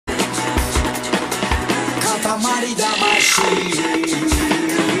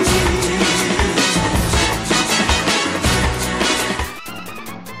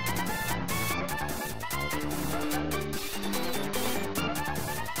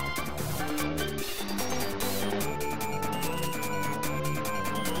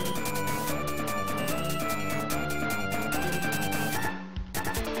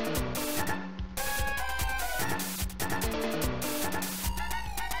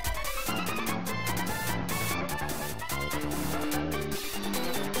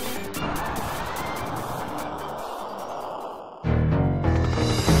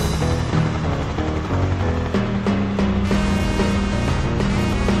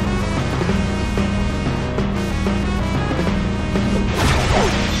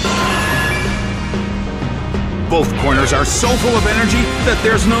Both corners are so full of energy that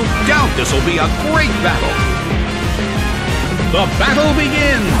there's no doubt this will be a great battle. The battle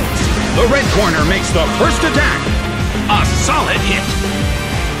begins! The red corner makes the first attack. A solid hit.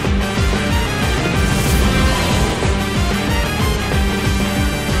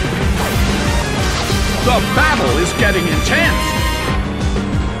 The battle is getting intense.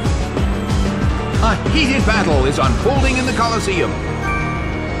 A heated battle is unfolding in the Colosseum.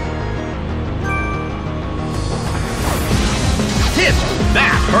 Hit!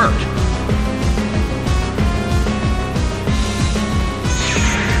 That hurt!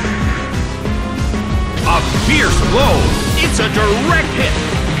 A fierce blow! It's a direct hit!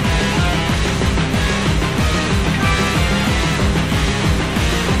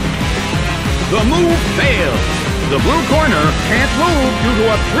 The move fails! The blue corner can't move due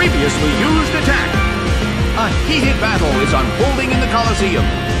to a previously used attack. A heated battle is unfolding in the Colosseum.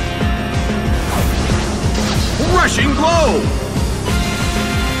 Rushing blow!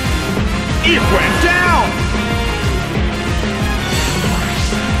 It went down!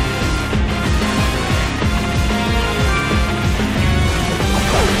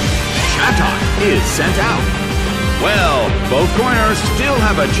 Chatot is sent out. Well, both corners still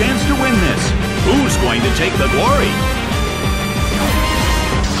have a chance to win this. Who's going to take the glory?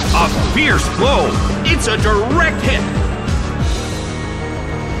 A fierce blow! It's a direct hit!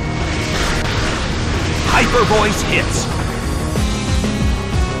 Hyper Voice hits.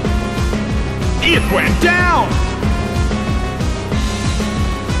 It went down!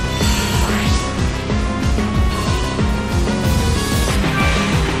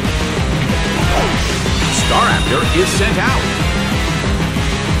 Staraptor is sent out.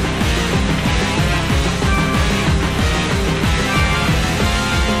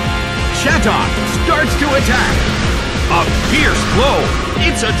 Chatot starts to attack. A fierce blow.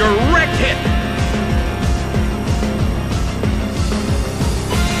 It's a direct hit.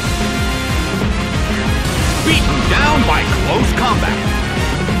 Beaten down by close combat.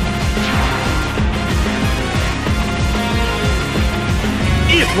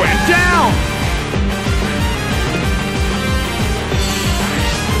 It went down!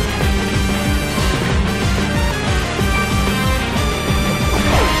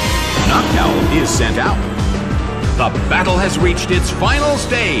 Noctowl is sent out. The battle has reached its final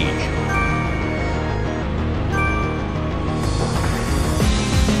stage.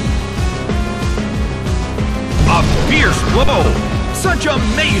 A fierce blow! Such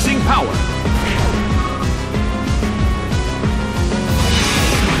amazing power!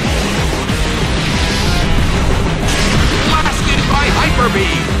 Blasted by Hyper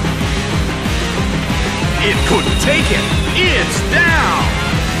Beam! It couldn't take it! It's down!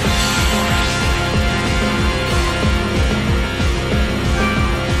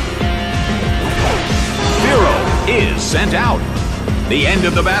 Fearow is sent out. The end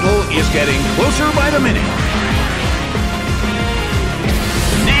of the battle is getting closer by the minute.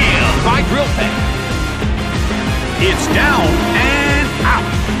 Nailed by Drill Pet. It's down and out.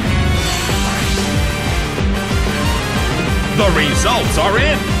 The results are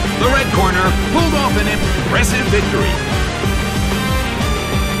in. The red corner pulled off an impressive victory.